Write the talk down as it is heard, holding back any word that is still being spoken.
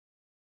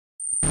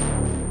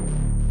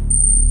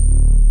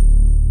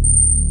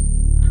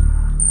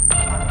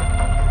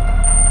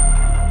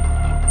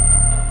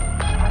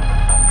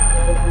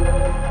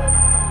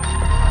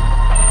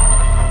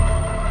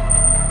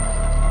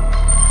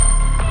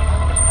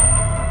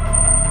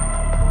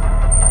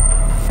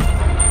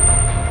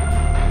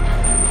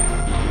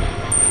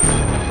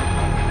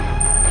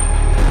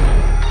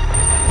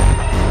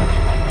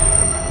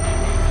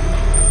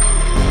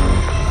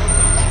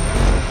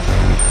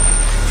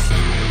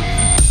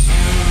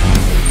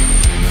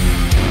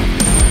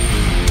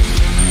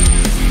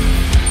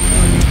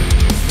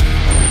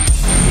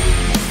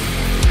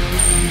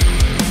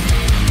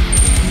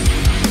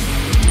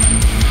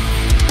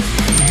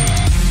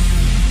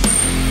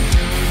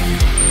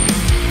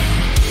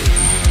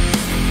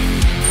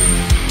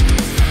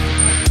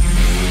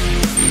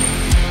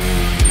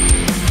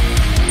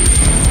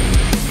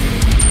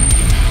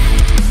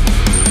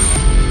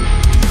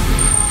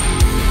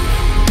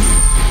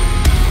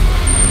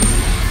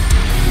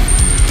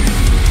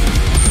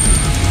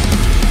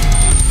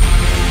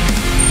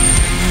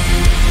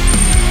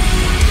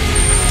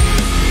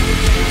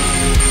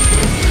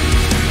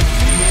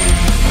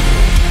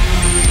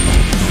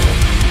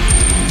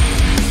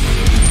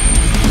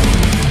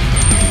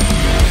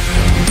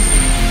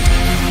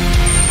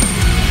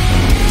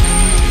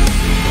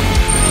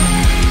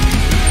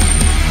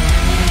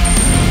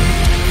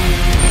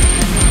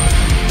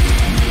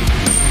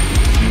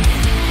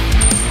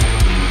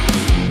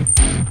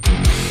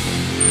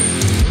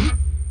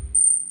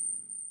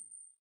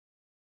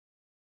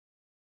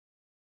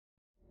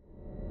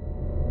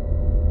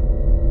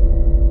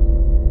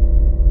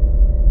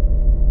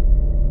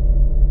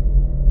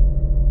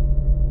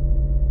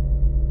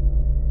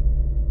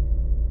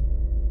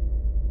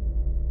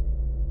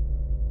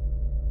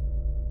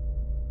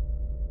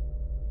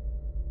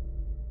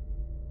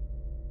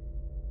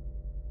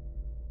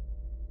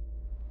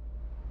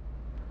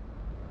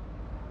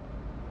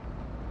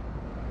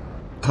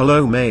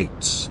Hello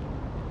mates.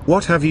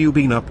 What have you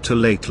been up to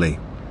lately?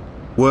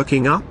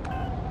 Working up?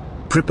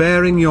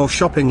 Preparing your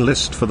shopping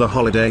list for the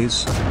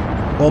holidays?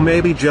 Or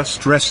maybe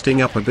just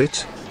resting up a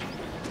bit?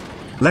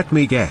 Let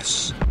me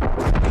guess.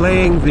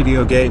 Playing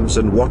video games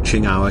and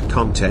watching our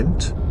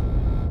content?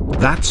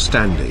 That's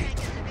dandy.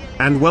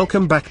 And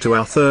welcome back to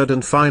our third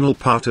and final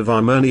part of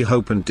our Mirny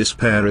Hope and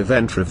Despair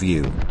event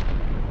review.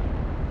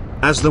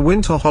 As the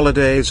winter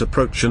holidays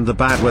approach and the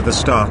bad weather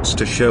starts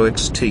to show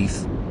its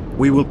teeth,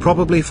 we will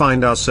probably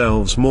find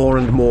ourselves more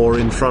and more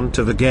in front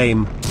of a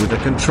game, with a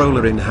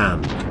controller in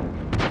hand.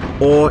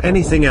 Or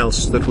anything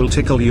else that will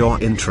tickle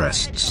your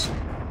interests.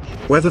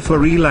 Whether for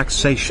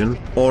relaxation,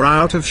 or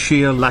out of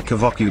sheer lack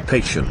of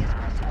occupation.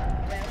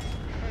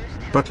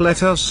 But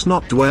let us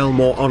not dwell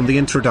more on the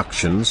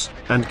introductions,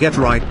 and get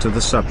right to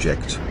the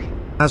subject.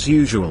 As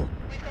usual.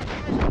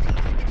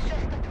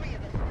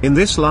 In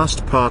this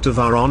last part of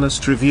our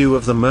honest review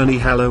of the Mirny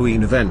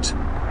Halloween event,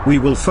 we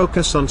will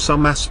focus on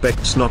some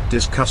aspects not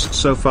discussed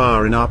so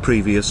far in our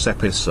previous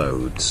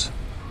episodes.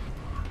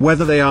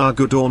 Whether they are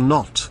good or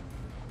not.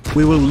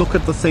 We will look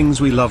at the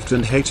things we loved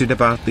and hated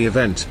about the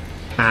event,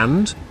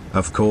 and,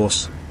 of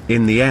course,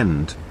 in the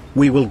end,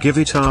 we will give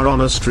it our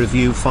honest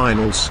review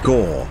final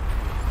score.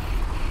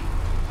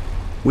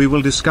 We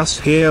will discuss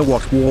here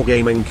what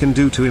wargaming can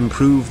do to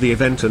improve the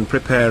event and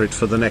prepare it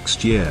for the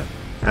next year,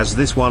 as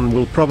this one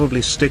will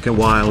probably stick a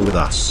while with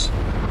us.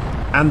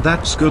 And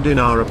that's good in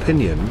our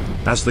opinion,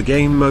 as the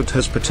game mode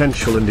has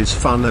potential and is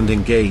fun and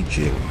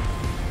engaging.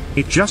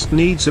 It just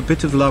needs a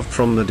bit of love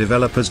from the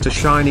developers to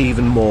shine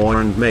even more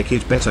and make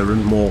it better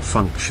and more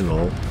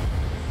functional.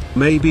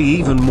 Maybe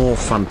even more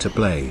fun to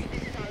play.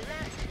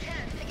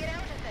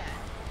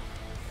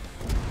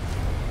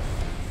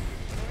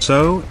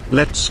 So,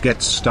 let's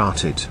get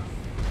started.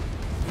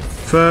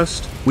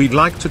 First, we'd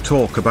like to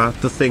talk about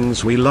the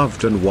things we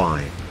loved and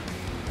why.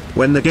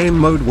 When the game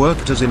mode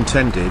worked as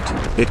intended,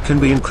 it can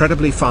be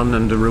incredibly fun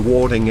and a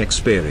rewarding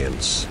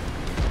experience.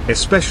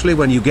 Especially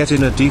when you get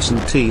in a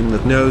decent team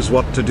that knows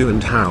what to do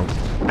and how,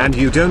 and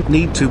you don't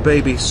need to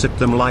babysit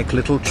them like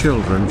little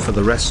children for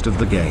the rest of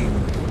the game.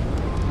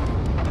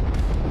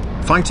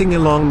 Fighting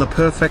along the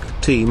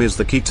perfect team is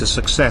the key to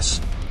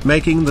success,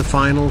 making the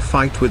final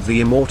fight with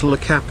the immortal a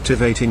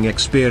captivating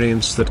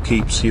experience that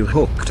keeps you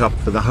hooked up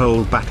for the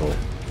whole battle.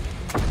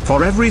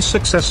 For every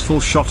successful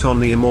shot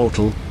on the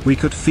immortal, we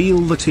could feel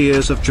the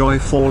tears of joy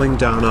falling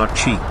down our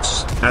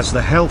cheeks, as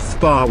the health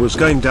bar was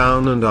going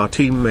down and our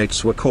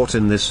teammates were caught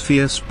in this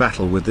fierce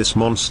battle with this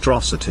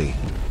monstrosity.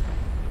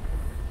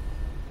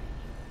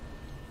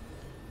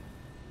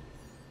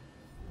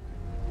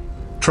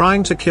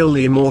 Trying to kill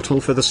the immortal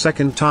for the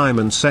second time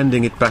and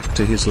sending it back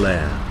to his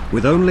lair,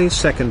 with only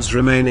seconds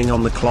remaining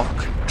on the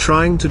clock,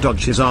 trying to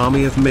dodge his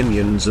army of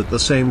minions at the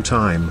same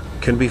time,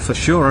 can be for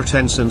sure a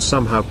tense and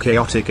somehow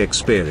chaotic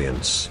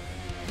experience.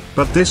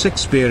 But this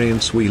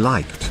experience we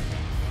liked.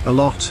 A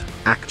lot,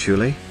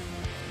 actually.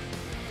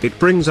 It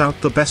brings out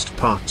the best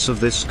parts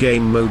of this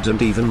game mode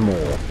and even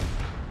more.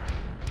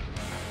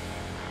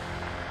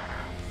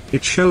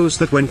 It shows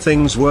that when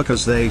things work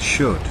as they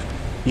should,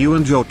 you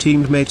and your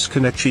teammates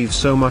can achieve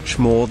so much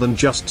more than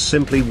just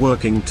simply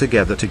working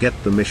together to get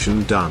the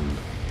mission done.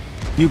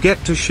 You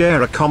get to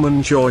share a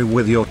common joy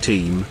with your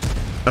team,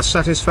 a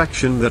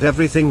satisfaction that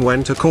everything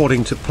went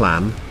according to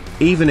plan,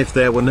 even if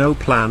there were no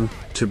plan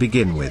to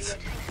begin with.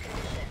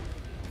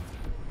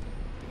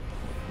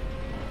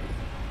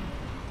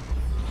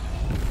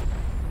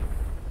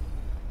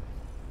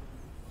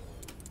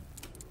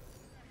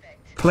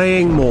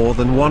 Playing more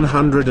than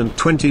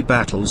 120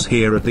 battles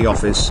here at the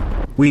office,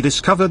 we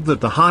discovered that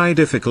the high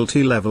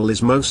difficulty level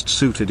is most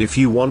suited if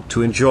you want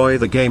to enjoy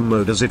the game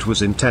mode as it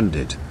was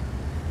intended.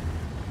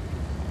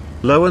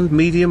 Low and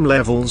medium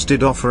levels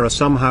did offer a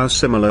somehow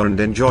similar and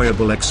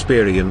enjoyable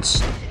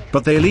experience,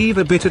 but they leave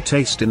a bitter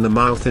taste in the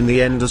mouth in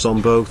the end, as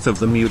on both of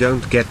them you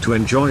don't get to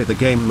enjoy the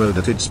game mode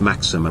at its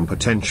maximum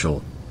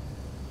potential.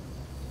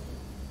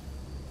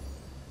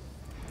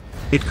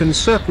 It can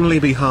certainly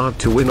be hard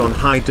to win on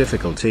high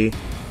difficulty,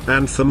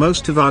 and for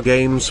most of our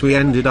games we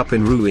ended up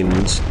in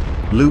ruins,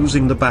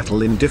 losing the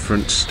battle in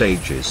different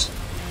stages.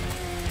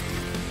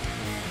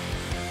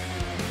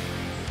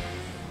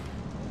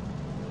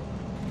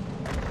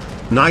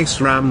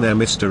 Nice ram there,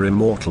 Mr.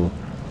 Immortal.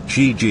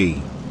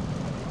 GG.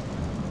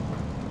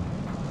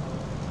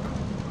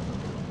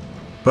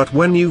 But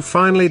when you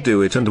finally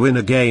do it and win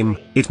a game,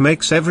 it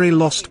makes every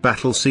lost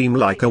battle seem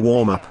like a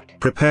warm-up,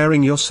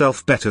 preparing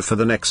yourself better for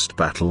the next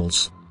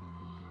battles.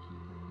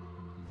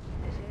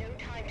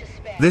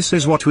 This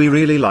is what we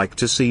really like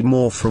to see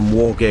more from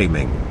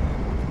wargaming.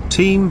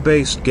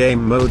 Team-based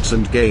game modes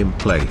and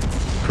gameplay,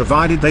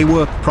 provided they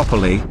work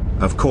properly,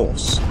 of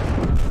course.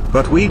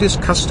 But we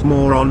discussed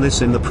more on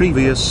this in the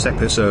previous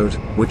episode,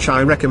 which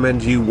I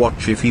recommend you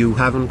watch if you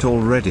haven't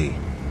already.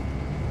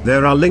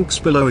 There are links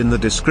below in the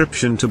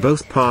description to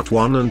both part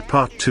 1 and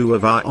part 2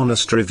 of our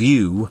honest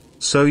review,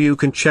 so you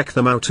can check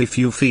them out if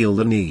you feel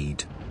the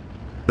need.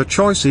 The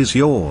choice is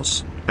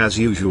yours, as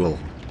usual.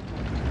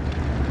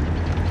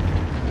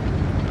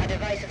 Our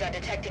devices are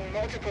detecting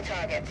multiple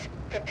targets.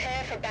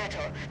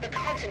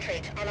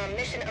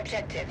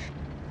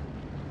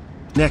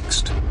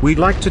 Next, we'd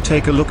like to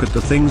take a look at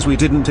the things we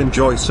didn't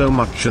enjoy so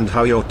much and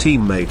how your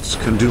teammates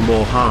can do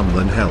more harm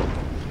than help.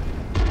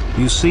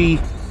 You see,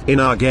 in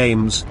our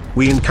games,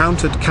 we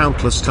encountered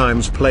countless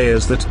times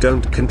players that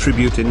don't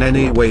contribute in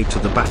any way to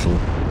the battle.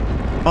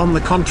 On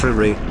the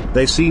contrary,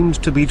 they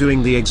seemed to be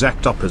doing the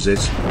exact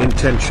opposite,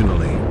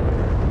 intentionally.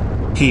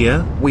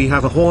 Here, we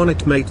have a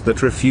hornet mate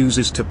that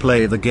refuses to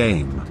play the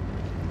game,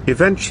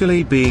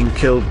 eventually being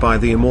killed by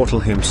the immortal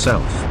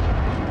himself.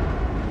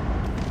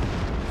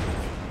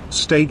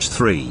 Stage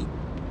 3.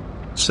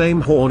 Same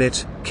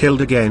hornet,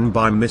 killed again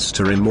by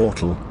Mr.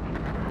 Immortal.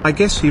 I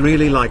guess he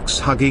really likes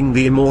hugging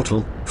the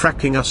immortal,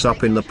 cracking us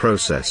up in the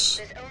process.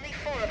 There's only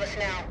 4 of us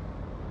now.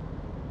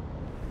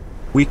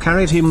 We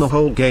carried him the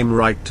whole game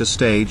right to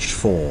stage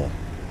 4.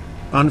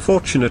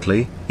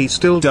 Unfortunately, he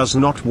still does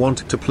not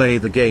want to play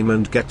the game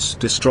and gets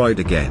destroyed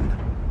again.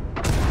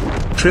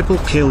 Triple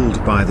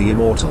killed by the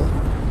immortal.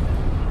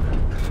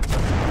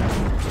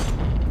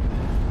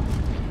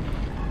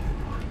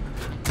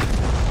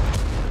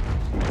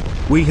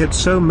 We had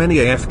so many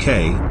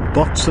AFK,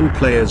 bots and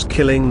players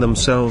killing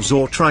themselves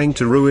or trying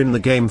to ruin the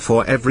game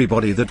for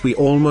everybody that we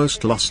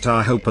almost lost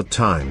our hope at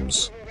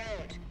times.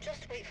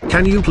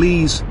 Can you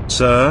please,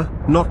 sir,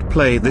 not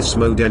play this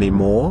mode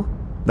anymore?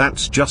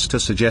 That's just a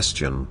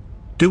suggestion.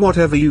 Do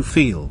whatever you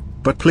feel,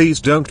 but please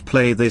don't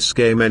play this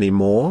game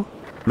anymore.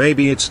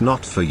 Maybe it's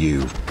not for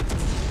you.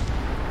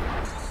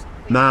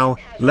 Now,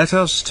 let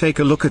us take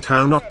a look at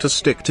how not to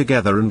stick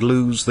together and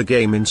lose the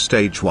game in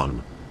stage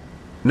 1.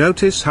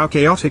 Notice how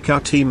chaotic our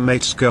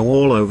teammates go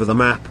all over the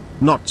map,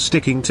 not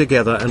sticking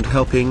together and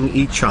helping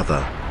each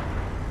other.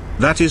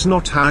 That is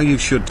not how you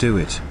should do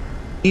it.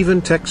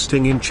 Even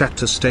texting in chat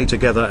to stay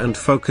together and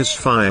focus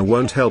fire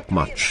won't help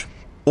much.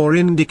 Or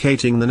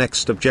indicating the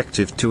next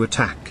objective to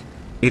attack.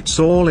 It's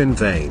all in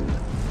vain.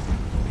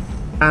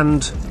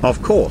 And,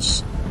 of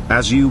course,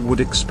 as you would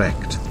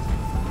expect,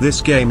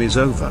 this game is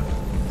over.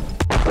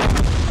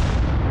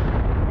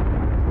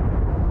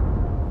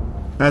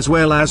 As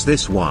well as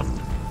this one.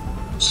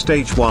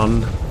 Stage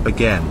 1,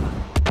 again.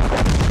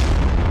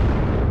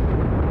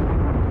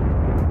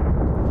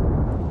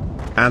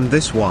 And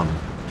this one.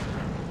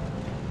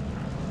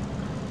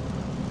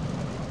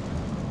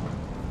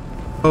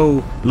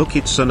 Oh, look,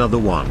 it's another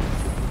one.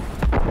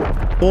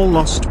 All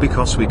lost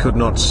because we could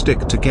not stick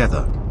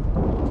together.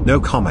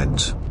 No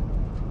comment.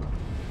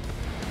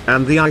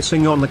 And the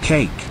icing on the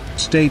cake,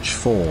 stage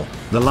 4,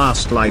 the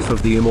last life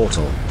of the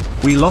immortal.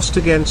 We lost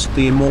against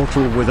the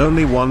immortal with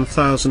only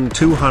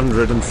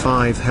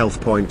 1,205 health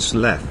points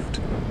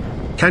left.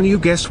 Can you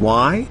guess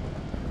why?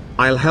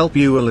 I'll help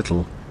you a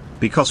little.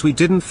 Because we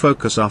didn't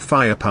focus our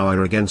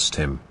firepower against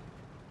him.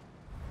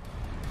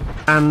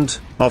 And,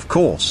 of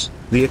course,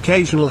 the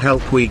occasional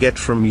help we get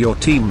from your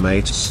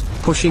teammates,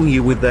 pushing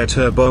you with their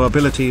turbo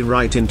ability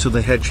right into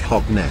the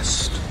hedgehog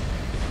nest.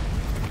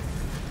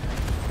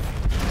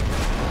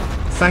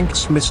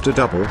 Thanks, Mr.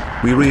 Double,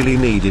 we really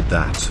needed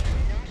that.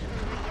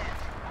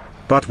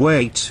 But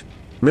wait,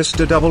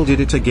 Mr. Double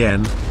did it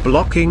again,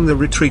 blocking the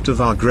retreat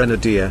of our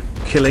grenadier,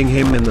 killing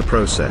him in the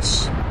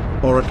process.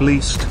 Or at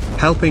least,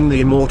 helping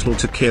the immortal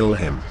to kill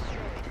him.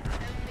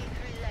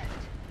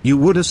 You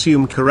would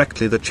assume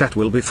correctly the chat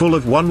will be full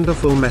of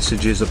wonderful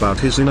messages about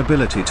his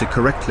inability to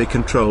correctly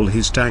control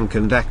his tank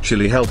and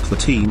actually help the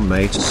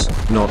teammates,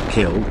 not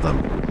kill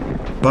them.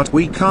 But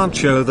we can't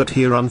show that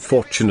here,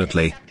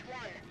 unfortunately.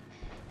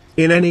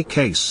 In any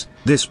case,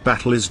 this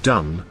battle is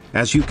done,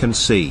 as you can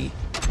see.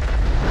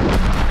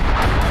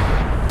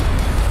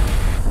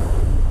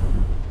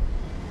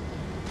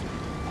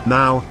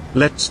 Now,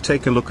 let's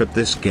take a look at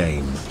this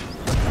game.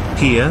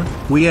 Here,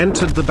 we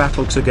entered the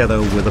battle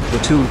together with a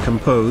platoon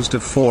composed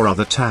of 4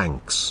 other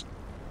tanks.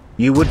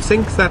 You would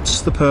think that's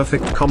the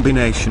perfect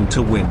combination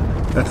to win,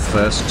 at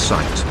first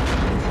sight.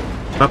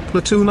 A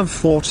platoon of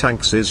 4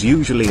 tanks is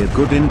usually a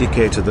good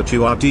indicator that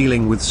you are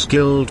dealing with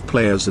skilled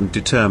players and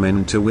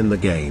determined to win the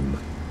game.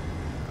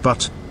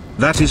 But,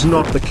 that is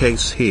not the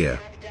case here.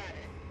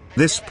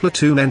 This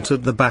platoon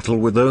entered the battle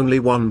with only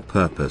one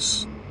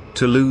purpose.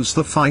 To lose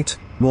the fight,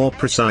 more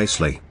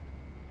precisely.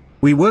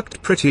 We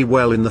worked pretty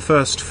well in the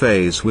first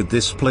phase with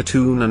this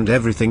platoon and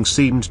everything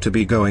seemed to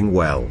be going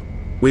well.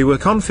 We were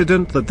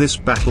confident that this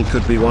battle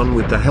could be won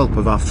with the help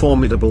of our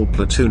formidable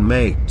platoon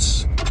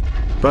mates.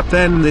 But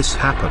then this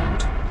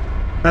happened.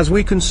 As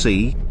we can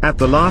see, at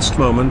the last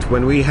moment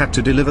when we had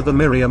to deliver the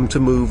Miriam to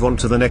move on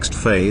to the next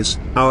phase,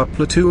 our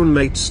platoon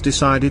mates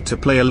decided to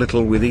play a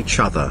little with each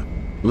other.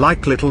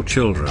 Like little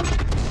children.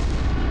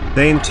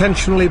 They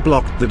intentionally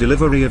blocked the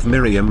delivery of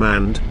Miriam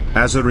and,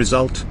 as a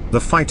result, the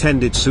fight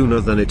ended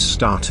sooner than it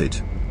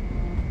started.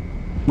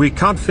 We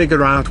can't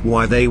figure out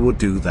why they would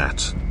do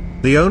that.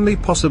 The only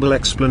possible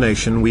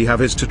explanation we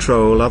have is to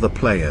troll other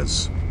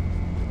players.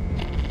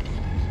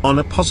 On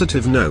a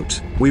positive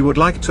note, we would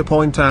like to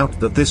point out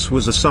that this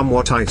was a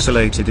somewhat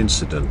isolated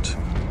incident.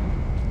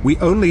 We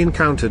only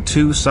encountered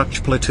 2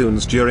 such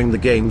platoons during the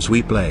games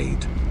we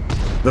played.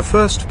 The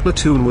first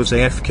platoon was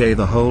AFK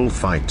the whole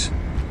fight.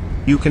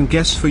 You can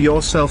guess for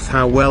yourself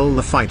how well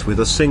the fight with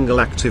a single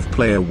active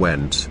player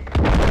went.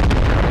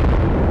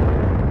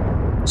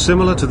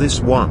 similar to this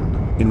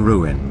one, in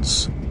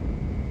ruins.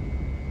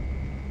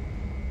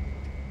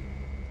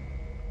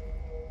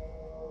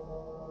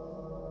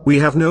 We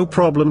have no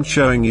problem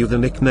showing you the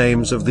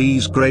nicknames of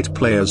these great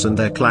players and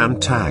their clan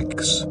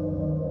tags.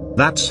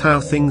 That's how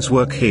things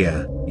work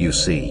here, you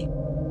see.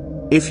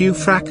 If you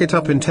frack it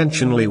up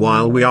intentionally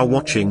while we are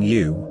watching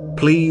you,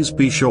 please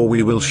be sure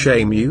we will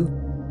shame you.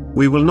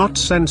 We will not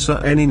censor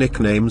any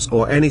nicknames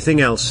or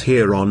anything else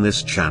here on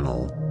this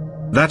channel.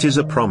 That is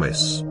a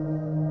promise.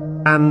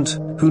 And,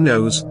 who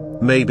knows,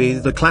 maybe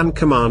the clan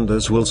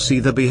commanders will see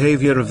the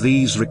behavior of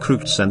these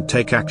recruits and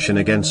take action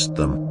against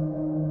them.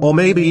 Or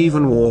maybe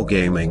even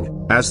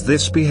wargaming, as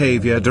this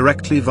behavior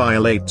directly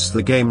violates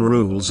the game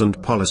rules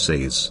and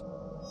policies.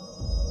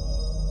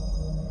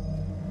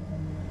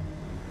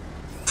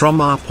 From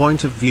our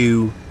point of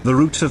view, the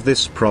root of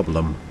this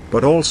problem,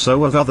 but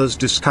also of others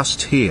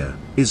discussed here,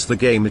 is the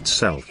game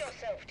itself.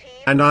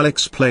 And I'll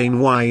explain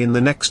why in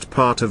the next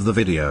part of the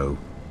video,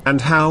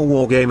 and how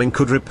wargaming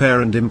could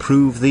repair and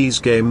improve these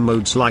game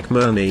modes like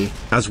Mirny,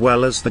 as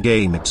well as the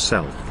game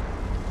itself.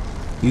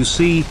 You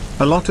see,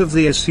 a lot of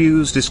the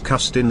issues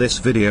discussed in this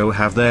video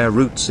have their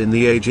roots in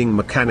the aging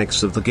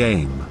mechanics of the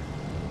game.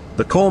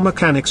 The core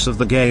mechanics of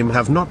the game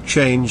have not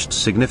changed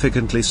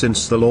significantly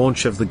since the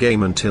launch of the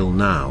game until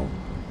now.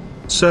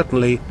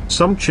 Certainly,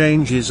 some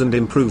changes and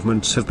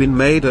improvements have been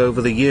made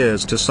over the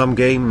years to some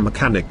game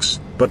mechanics,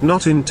 but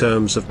not in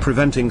terms of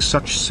preventing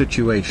such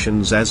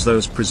situations as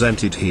those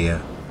presented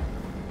here.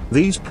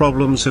 These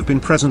problems have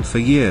been present for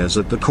years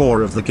at the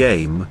core of the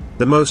game,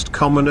 the most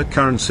common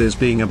occurrences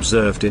being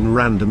observed in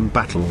random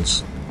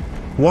battles.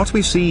 What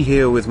we see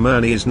here with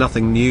Mirny is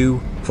nothing new,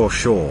 for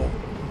sure.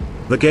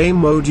 The game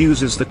mode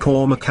uses the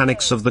core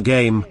mechanics of the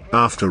game,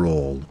 after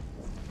all.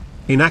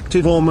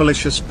 Inactive or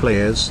malicious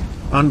players,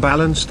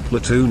 unbalanced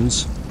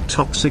platoons,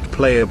 toxic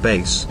player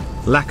base,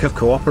 lack of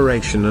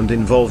cooperation and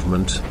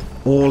involvement,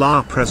 all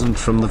are present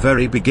from the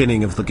very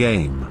beginning of the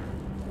game.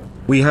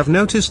 We have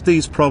noticed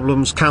these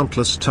problems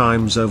countless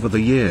times over the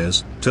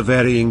years, to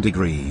varying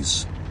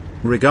degrees.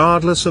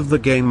 Regardless of the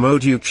game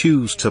mode you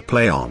choose to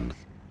play on.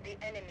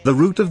 The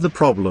root of the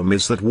problem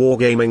is that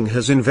wargaming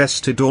has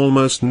invested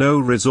almost no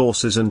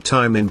resources and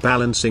time in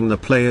balancing the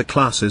player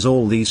classes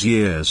all these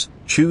years,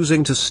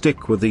 choosing to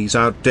stick with these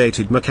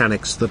outdated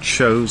mechanics that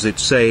shows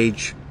its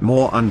age,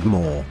 more and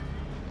more.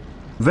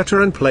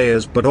 Veteran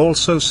players but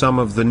also some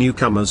of the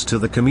newcomers to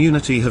the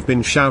community have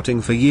been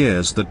shouting for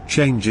years that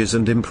changes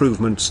and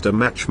improvements to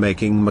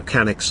matchmaking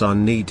mechanics are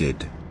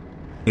needed.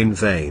 In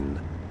vain.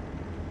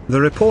 The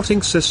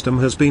reporting system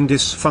has been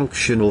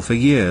dysfunctional for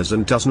years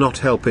and does not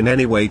help in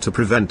any way to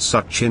prevent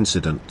such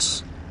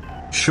incidents.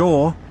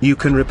 Sure, you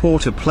can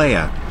report a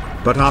player,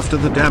 but after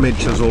the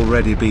damage has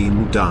already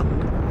been done.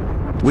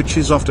 Which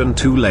is often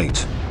too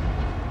late.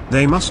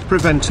 They must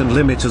prevent and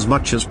limit as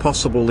much as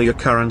possible the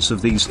occurrence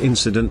of these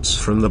incidents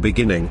from the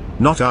beginning,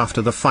 not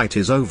after the fight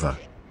is over.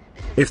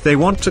 If they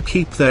want to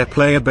keep their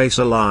player base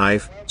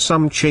alive,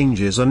 some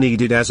changes are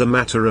needed as a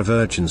matter of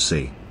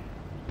urgency.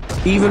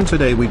 Even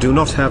today we do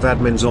not have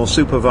admins or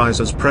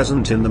supervisors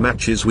present in the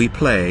matches we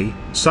play,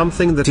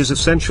 something that is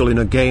essential in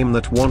a game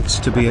that wants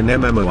to be an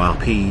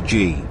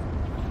MMORPG.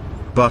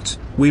 But,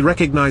 we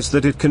recognize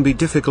that it can be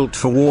difficult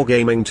for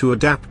wargaming to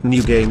adapt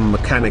new game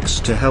mechanics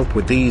to help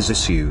with these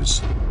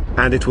issues.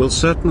 And it will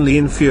certainly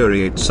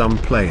infuriate some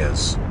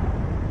players.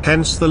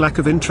 Hence the lack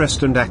of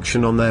interest and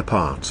action on their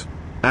part,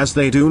 as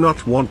they do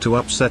not want to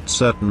upset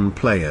certain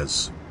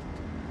players.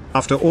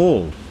 After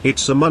all,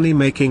 it's a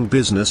money-making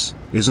business,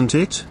 isn't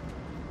it?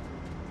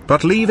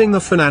 But leaving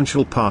the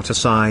financial part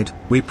aside,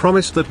 we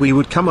promised that we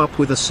would come up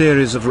with a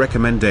series of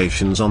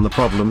recommendations on the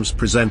problems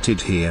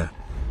presented here,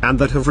 and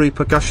that have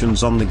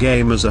repercussions on the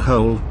game as a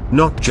whole,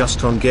 not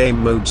just on game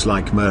modes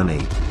like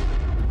Mirny.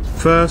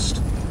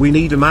 First, we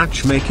need a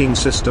matchmaking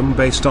system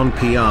based on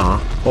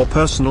PR, or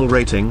personal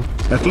rating,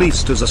 at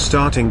least as a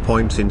starting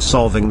point in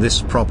solving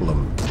this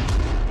problem.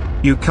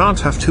 You can't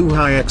have too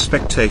high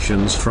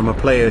expectations from a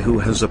player who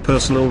has a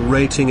personal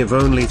rating of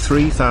only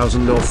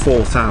 3,000 or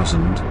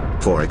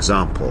 4,000, for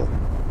example.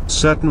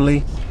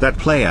 Certainly, that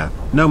player,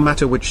 no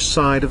matter which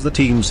side of the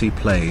teams he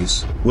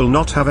plays, will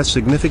not have a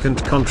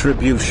significant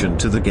contribution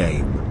to the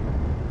game.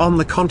 On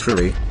the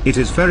contrary, it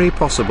is very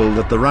possible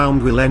that the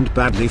round will end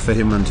badly for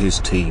him and his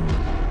team.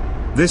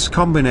 This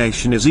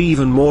combination is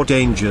even more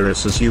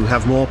dangerous as you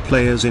have more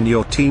players in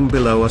your team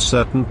below a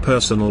certain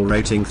personal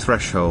rating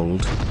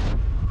threshold.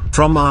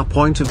 From our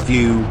point of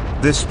view,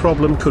 this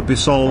problem could be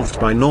solved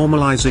by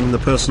normalizing the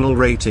personal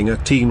rating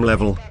at team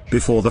level,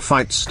 before the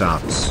fight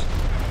starts.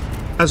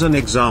 As an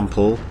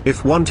example,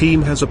 if one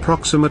team has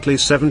approximately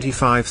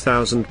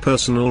 75,000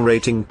 personal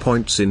rating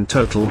points in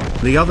total,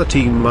 the other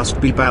team must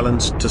be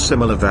balanced to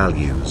similar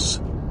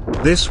values.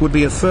 This would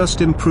be a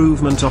first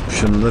improvement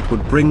option that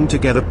would bring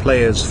together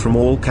players from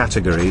all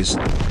categories,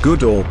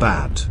 good or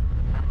bad.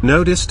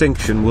 No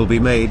distinction will be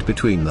made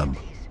between them.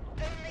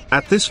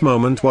 At this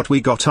moment what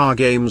we got are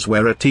games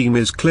where a team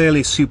is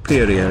clearly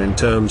superior in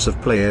terms of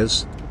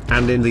players,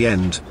 and in the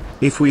end,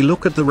 If we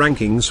look at the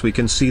rankings, we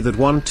can see that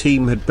one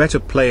team had better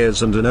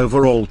players and an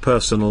overall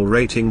personal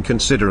rating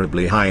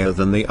considerably higher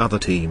than the other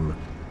team.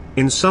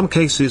 In some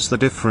cases the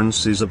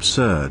difference is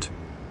absurd.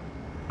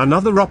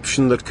 Another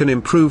option that can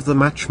improve the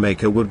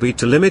matchmaker would be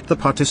to limit the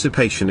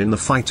participation in the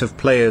fight of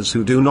players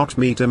who do not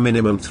meet a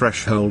minimum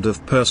threshold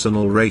of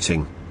personal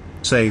rating.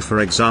 Say for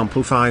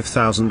example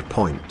 5,000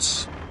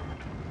 points.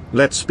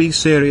 Let's be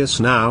serious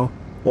now,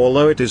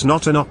 although it is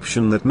not an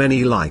option that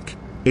many like.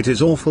 It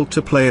is awful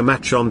to play a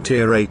match on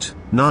tier 8,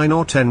 9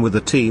 or 10 with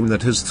a team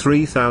that has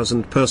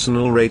 3,000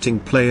 personal rating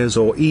players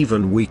or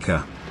even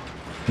weaker.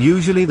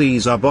 Usually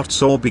these are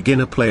bots or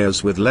beginner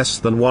players with less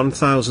than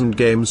 1,000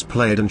 games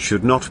played and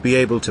should not be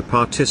able to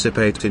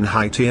participate in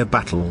high tier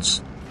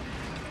battles.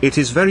 It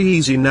is very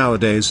easy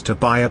nowadays to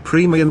buy a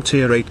premium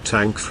tier 8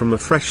 tank from a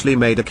freshly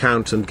made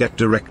account and get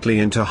directly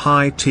into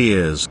high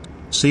tiers,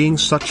 seeing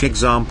such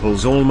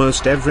examples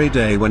almost every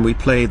day when we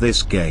play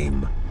this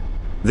game.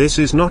 This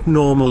is not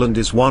normal and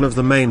is one of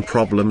the main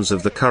problems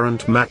of the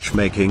current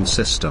matchmaking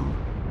system.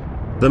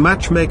 The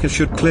matchmaker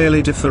should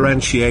clearly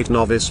differentiate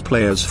novice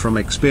players from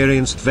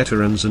experienced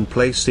veterans and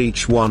place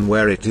each one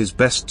where it is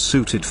best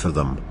suited for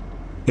them.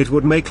 It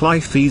would make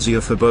life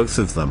easier for both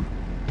of them.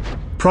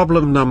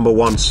 Problem number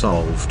 1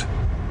 solved.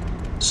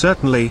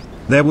 Certainly,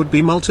 there would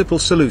be multiple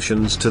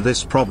solutions to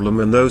this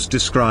problem, and those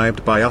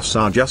described by us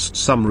are just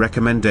some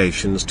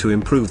recommendations to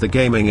improve the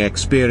gaming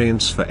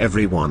experience for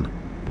everyone.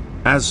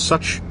 As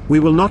such, we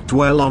will not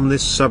dwell on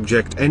this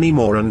subject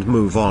anymore and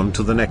move on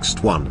to the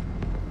next one.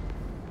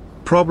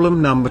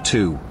 Problem number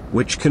 2,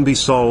 which can be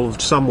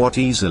solved somewhat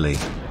easily.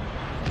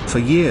 For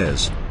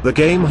years, the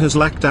game has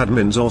lacked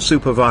admins or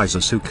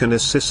supervisors who can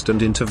assist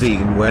and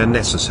intervene where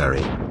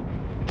necessary.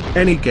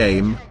 Any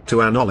game,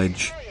 to our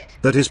knowledge,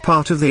 that is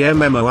part of the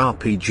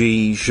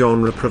MMORPG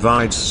genre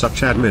provides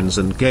such admins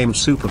and game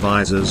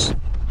supervisors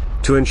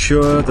to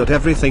ensure that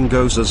everything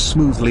goes as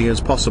smoothly as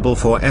possible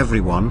for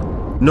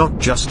everyone, not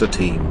just a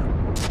team.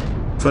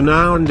 For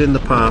now and in the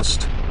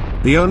past,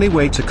 the only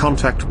way to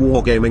contact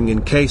Wargaming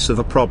in case of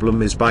a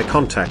problem is by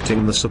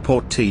contacting the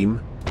support team,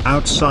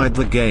 outside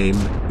the game,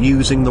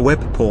 using the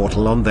web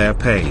portal on their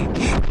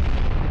page.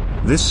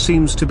 This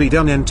seems to be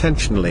done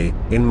intentionally,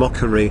 in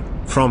mockery,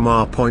 from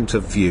our point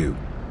of view.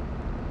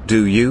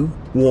 Do you,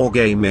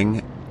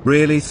 Wargaming,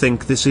 really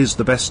think this is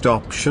the best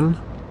option?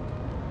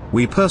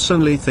 We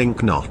personally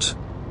think not.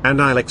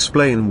 And I'll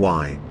explain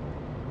why.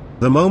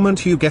 The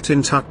moment you get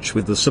in touch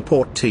with the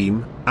support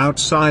team,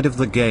 outside of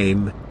the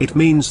game, it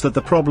means that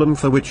the problem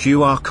for which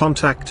you are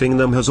contacting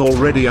them has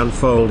already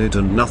unfolded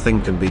and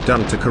nothing can be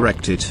done to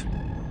correct it.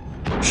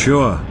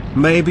 Sure,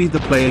 maybe the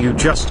player you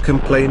just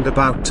complained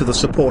about to the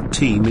support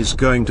team is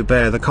going to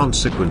bear the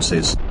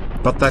consequences,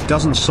 but that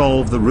doesn't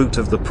solve the root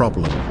of the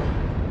problem.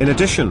 In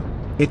addition,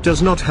 it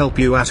does not help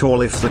you at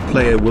all if the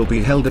player will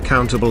be held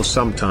accountable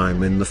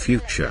sometime in the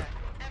future.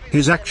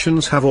 His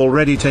actions have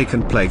already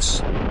taken place,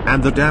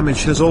 and the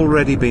damage has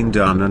already been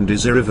done and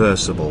is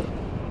irreversible.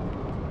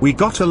 We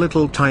got a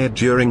little tired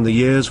during the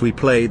years we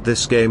played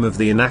this game of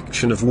the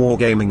inaction of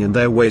Wargaming and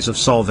their ways of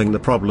solving the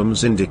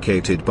problems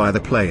indicated by the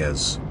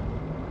players.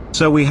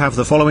 So we have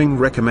the following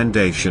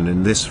recommendation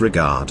in this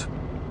regard.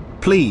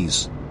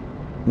 Please,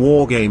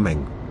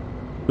 Wargaming,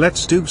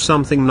 let's do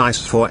something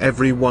nice for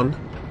everyone.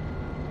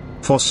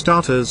 For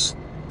starters,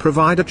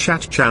 provide a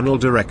chat channel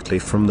directly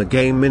from the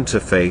game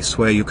interface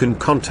where you can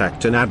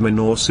contact an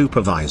admin or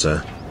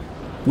supervisor.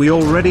 We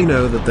already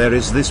know that there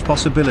is this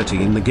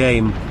possibility in the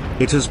game.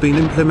 It has been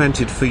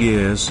implemented for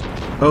years,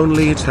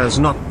 only it has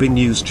not been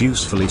used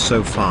usefully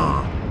so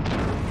far.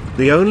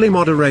 The only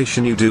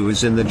moderation you do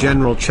is in the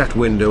general chat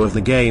window of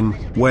the game,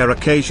 where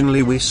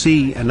occasionally we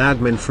see an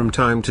admin from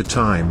time to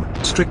time,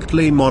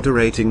 strictly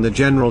moderating the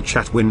general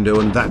chat window,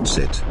 and that's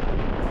it.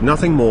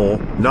 Nothing more,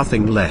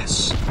 nothing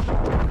less.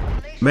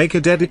 Make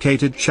a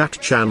dedicated chat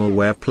channel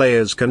where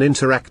players can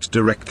interact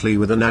directly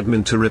with an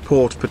admin to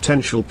report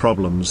potential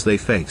problems they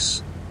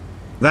face.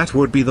 That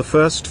would be the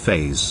first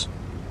phase.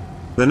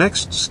 The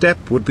next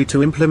step would be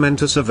to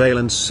implement a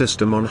surveillance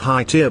system on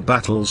high-tier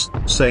battles,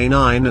 say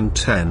 9 and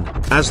 10,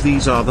 as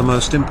these are the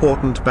most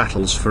important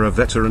battles for a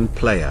veteran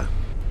player.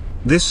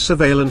 This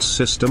surveillance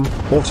system,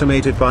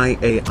 automated by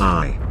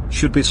AI,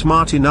 should be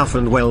smart enough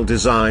and well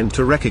designed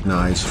to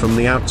recognize from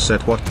the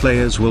outset what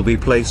players will be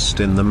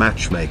placed in the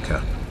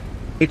matchmaker.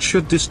 It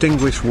should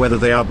distinguish whether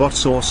they are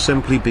bots or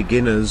simply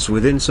beginners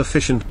with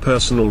insufficient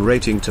personal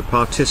rating to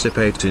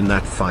participate in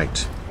that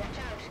fight.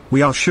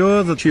 We are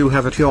sure that you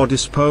have at your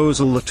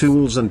disposal the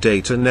tools and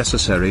data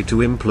necessary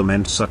to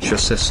implement such a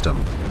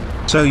system.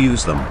 So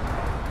use them.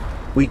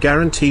 We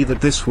guarantee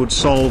that this would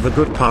solve a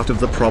good part of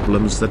the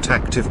problems that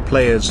active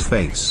players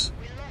face.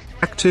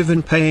 Active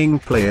and paying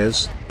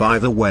players, by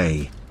the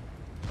way.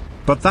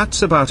 But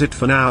that's about it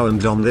for now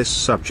and on this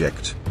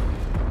subject.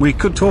 We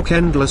could talk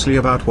endlessly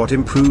about what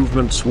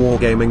improvements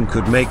Wargaming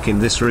could make in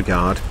this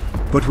regard,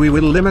 but we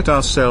will limit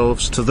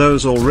ourselves to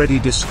those already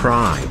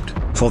described,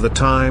 for the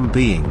time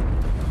being.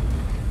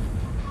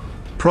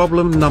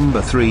 Problem number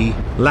 3,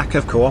 lack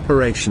of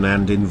cooperation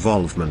and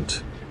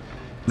involvement.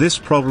 This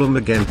problem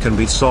again can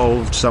be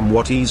solved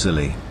somewhat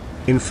easily.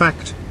 In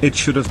fact, it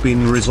should have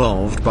been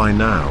resolved by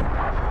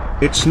now.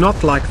 It's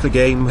not like the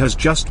game has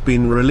just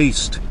been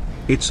released,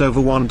 it's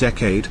over 1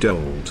 decade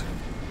old.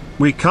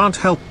 We can't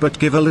help but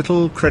give a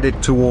little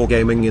credit to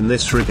Wargaming in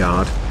this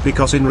regard,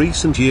 because in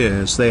recent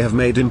years they have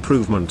made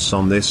improvements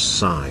on this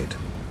side.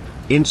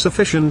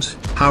 Insufficient,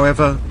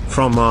 however,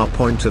 from our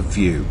point of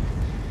view.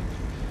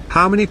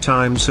 How many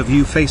times have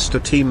you faced a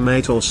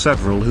teammate or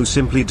several who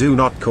simply do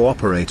not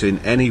cooperate in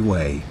any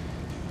way?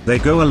 They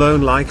go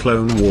alone like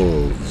lone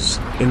wolves,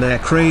 in their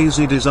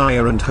crazy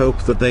desire and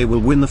hope that they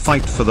will win the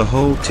fight for the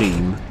whole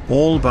team,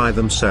 all by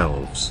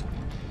themselves.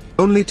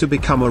 Only to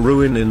become a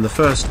ruin in the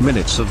first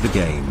minutes of the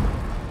game.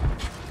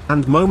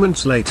 And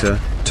moments later,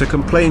 to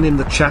complain in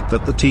the chat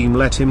that the team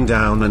let him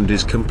down and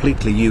is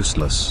completely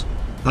useless.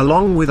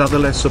 Along with other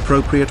less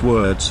appropriate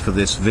words for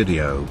this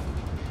video.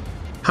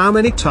 How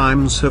many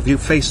times have you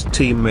faced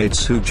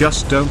teammates who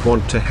just don't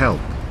want to help,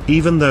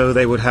 even though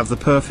they would have the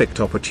perfect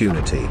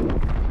opportunity?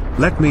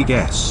 Let me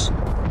guess.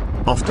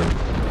 Often.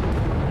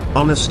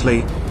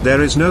 Honestly,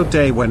 there is no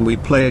day when we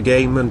play a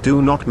game and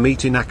do not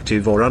meet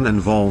inactive or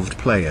uninvolved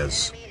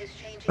players.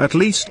 At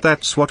least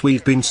that's what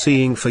we've been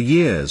seeing for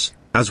years,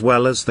 as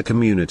well as the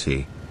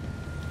community.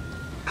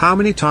 How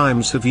many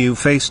times have you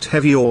faced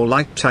heavy or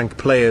light tank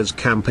players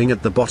camping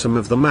at the bottom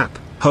of the map,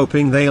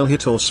 hoping they'll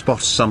hit or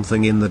spot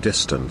something in the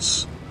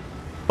distance?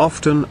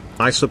 Often,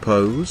 I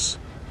suppose.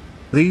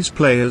 These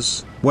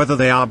players, whether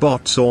they are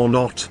bots or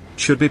not,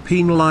 should be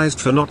penalized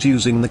for not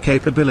using the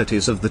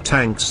capabilities of the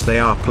tanks they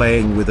are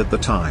playing with at the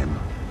time.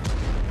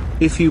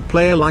 If you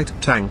play a light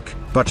tank,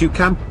 but you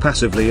camp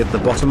passively at the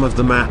bottom of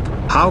the map,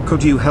 how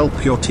could you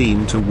help your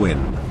team to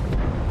win?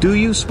 Do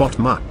you spot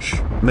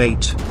much,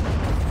 mate?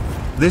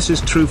 This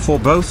is true for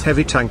both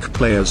heavy tank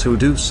players who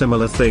do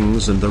similar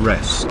things and the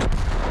rest.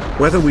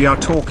 Whether we are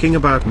talking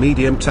about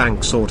medium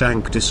tanks or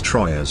tank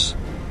destroyers.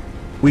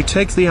 We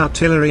take the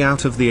artillery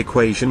out of the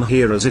equation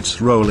here as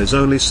its role is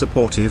only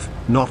supportive,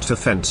 not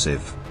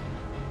offensive.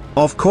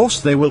 Of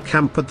course they will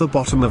camp at the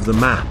bottom of the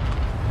map.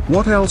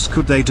 What else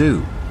could they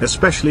do,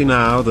 especially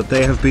now that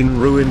they have been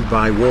ruined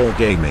by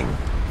wargaming?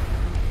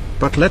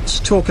 But let's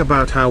talk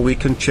about how we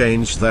can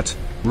change that,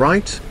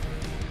 right?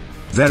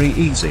 Very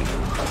easy.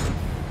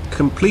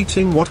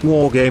 Completing what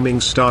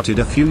wargaming started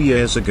a few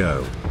years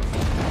ago.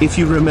 If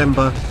you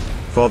remember,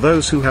 for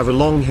those who have a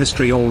long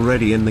history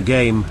already in the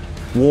game,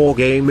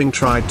 wargaming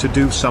tried to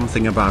do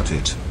something about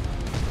it.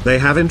 They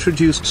have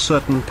introduced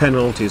certain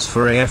penalties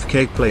for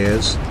AFK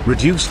players,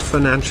 reduced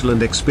financial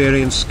and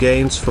experience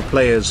gains for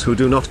players who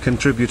do not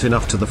contribute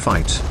enough to the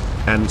fight,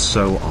 and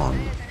so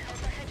on.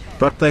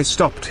 But they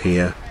stopped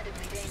here.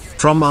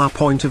 From our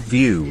point of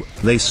view,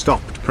 they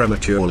stopped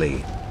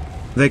prematurely.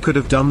 They could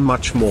have done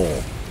much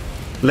more.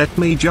 Let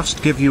me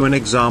just give you an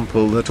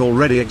example that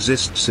already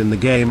exists in the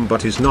game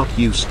but is not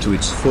used to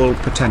its full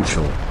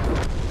potential.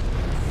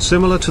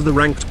 Similar to the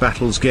ranked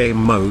battles game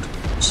mode,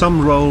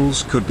 some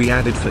roles could be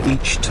added for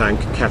each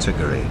tank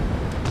category.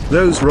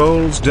 Those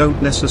roles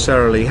don't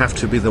necessarily have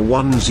to be the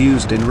ones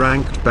used in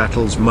ranked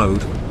battles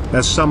mode,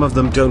 as some of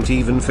them don't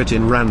even fit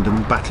in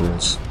random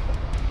battles.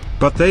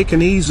 But they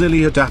can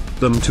easily adapt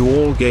them to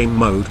all game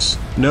modes,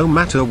 no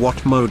matter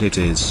what mode it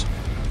is.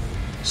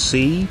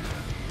 See?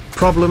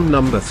 Problem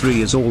number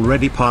 3 is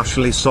already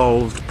partially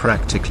solved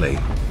practically.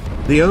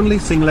 The only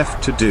thing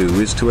left to do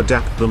is to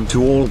adapt them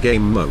to all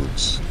game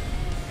modes.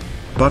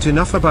 But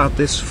enough about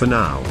this for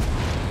now.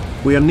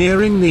 We are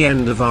nearing the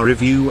end of our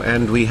review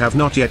and we have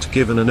not yet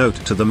given a note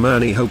to the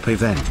Mirny Hope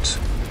event.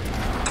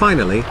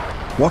 Finally,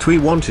 what we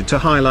wanted to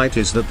highlight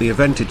is that the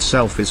event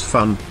itself is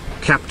fun,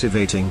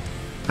 captivating,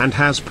 and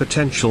has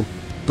potential,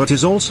 but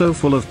is also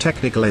full of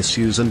technical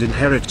issues and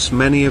inherits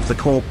many of the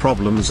core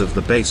problems of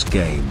the base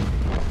game.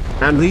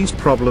 And these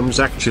problems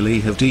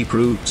actually have deep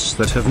roots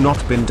that have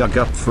not been dug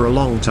up for a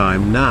long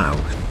time now.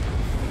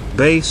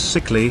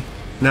 Basically,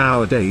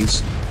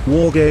 nowadays,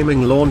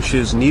 wargaming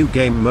launches new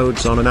game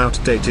modes on an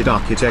outdated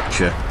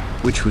architecture,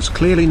 which was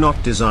clearly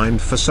not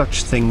designed for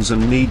such things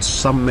and needs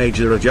some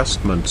major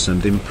adjustments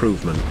and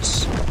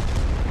improvements.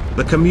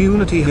 The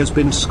community has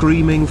been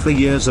screaming for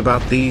years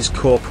about these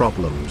core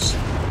problems,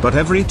 but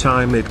every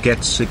time it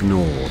gets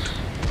ignored.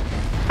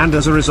 And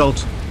as a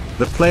result,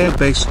 the player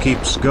base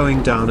keeps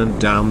going down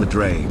and down the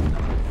drain.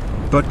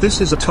 But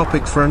this is a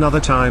topic for another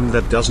time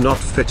that does not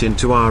fit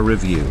into our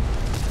review.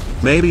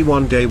 Maybe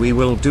one day we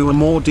will do a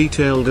more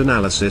detailed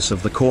analysis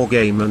of the core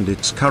game and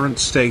its current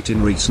state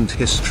in recent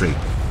history,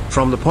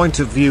 from the point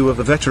of view of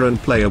a veteran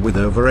player with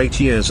over 8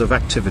 years of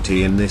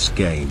activity in this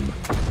game.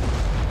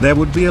 There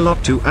would be a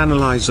lot to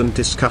analyze and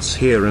discuss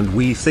here, and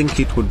we think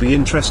it would be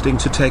interesting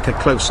to take a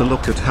closer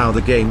look at how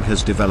the game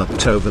has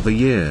developed over the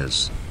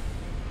years.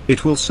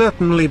 It will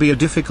certainly be a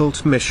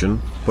difficult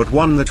mission, but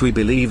one that we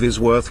believe is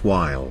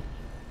worthwhile.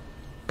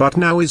 But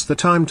now is the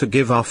time to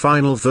give our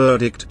final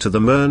verdict to the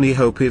Mirny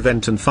Hope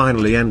event and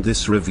finally end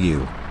this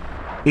review.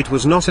 It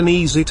was not an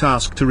easy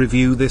task to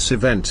review this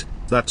event,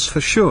 that's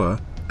for sure,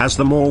 As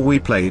the more we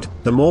played,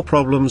 the more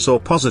problems or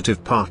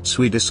positive parts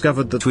we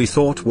discovered that we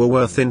thought were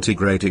worth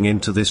integrating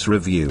into this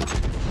review.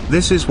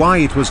 This is why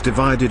it was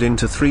divided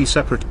into 3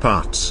 separate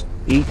parts,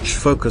 each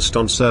focused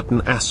on certain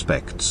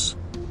aspects.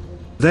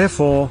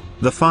 Therefore,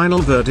 the final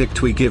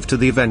verdict we give to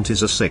the event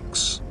is a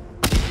 6.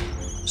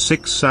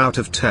 6 out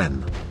of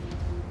 10.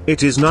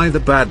 It is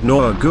neither bad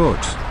nor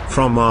good,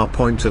 from our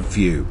point of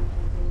view.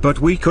 But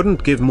we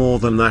couldn't give more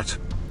than that,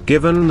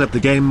 given that the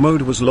game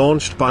mode was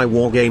launched by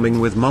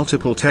Wargaming with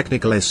multiple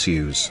technical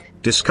issues,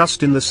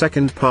 discussed in the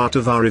second part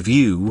of our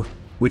review,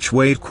 which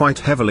weighed quite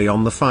heavily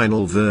on the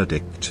final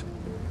verdict.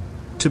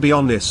 To be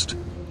honest,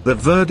 the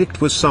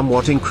verdict was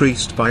somewhat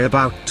increased by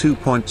about 2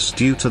 points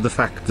due to the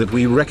fact that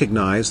we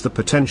recognize the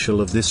potential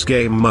of this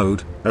game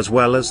mode, as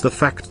well as the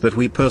fact that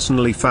we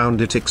personally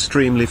found it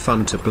extremely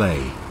fun to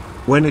play,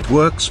 when it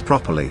works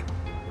properly.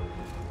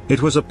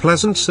 It was a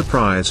pleasant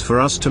surprise for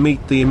us to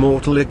meet the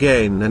Immortal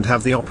again and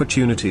have the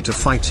opportunity to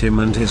fight him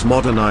and his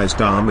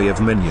modernized army of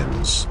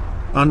minions.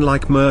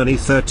 Unlike Mirny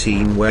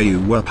 13, where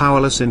you were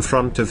powerless in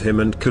front of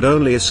him and could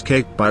only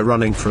escape by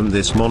running from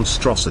this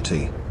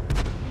monstrosity.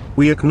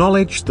 We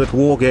acknowledge that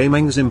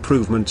Wargaming's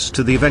improvements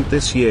to the event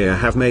this year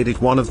have made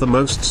it one of the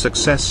most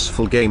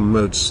successful game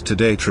modes to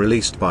date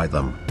released by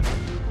them.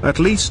 At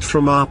least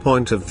from our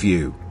point of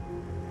view.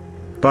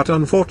 But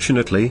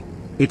unfortunately,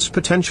 its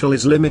potential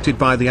is limited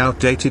by the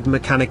outdated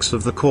mechanics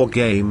of the core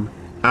game,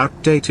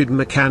 outdated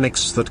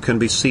mechanics that can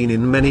be seen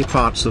in many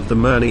parts of the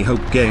Mirny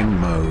Hope game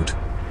mode.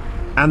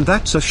 And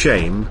that's a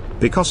shame,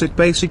 because it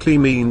basically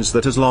means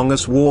that as long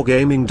as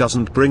Wargaming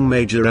doesn't bring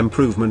major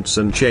improvements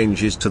and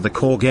changes to the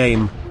core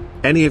game,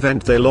 any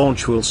event they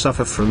launch will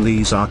suffer from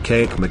these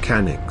archaic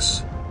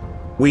mechanics.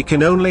 We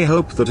can only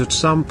hope that at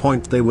some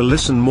point they will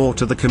listen more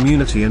to the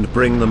community and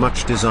bring the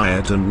much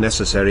desired and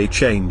necessary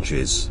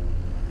changes.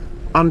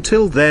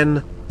 Until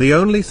then, the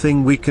only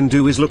thing we can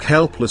do is look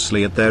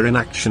helplessly at their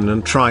inaction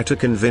and try to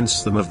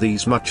convince them of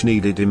these much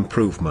needed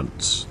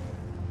improvements.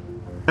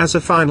 As a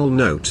final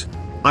note,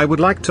 I would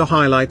like to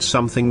highlight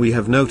something we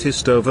have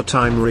noticed over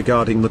time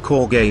regarding the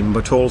core game,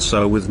 but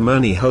also with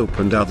Mirny Hope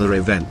and other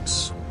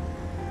events.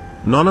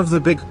 None of the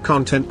big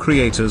content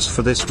creators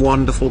for this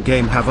wonderful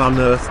game have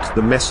unearthed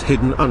the mess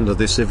hidden under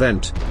this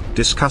event,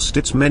 discussed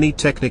its many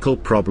technical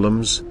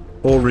problems,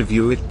 or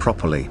review it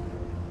properly.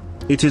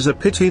 It is a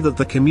pity that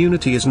the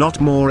community is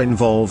not more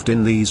involved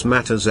in these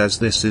matters, as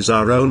this is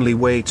our only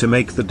way to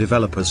make the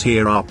developers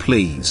hear our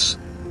pleas.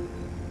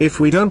 If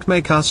we don't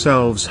make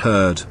ourselves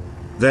heard,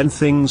 then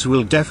things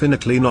will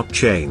definitely not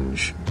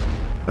change.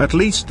 At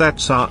least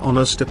that's our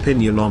honest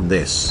opinion on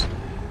this.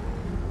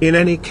 In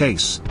any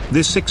case,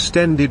 this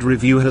extended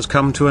review has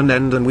come to an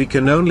end and we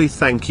can only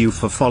thank you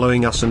for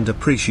following us and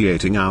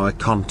appreciating our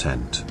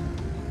content.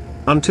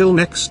 Until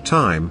next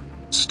time,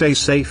 stay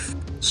safe,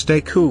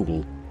 stay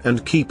cool,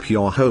 and keep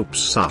your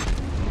hopes up.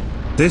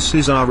 This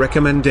is our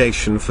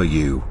recommendation for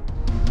you.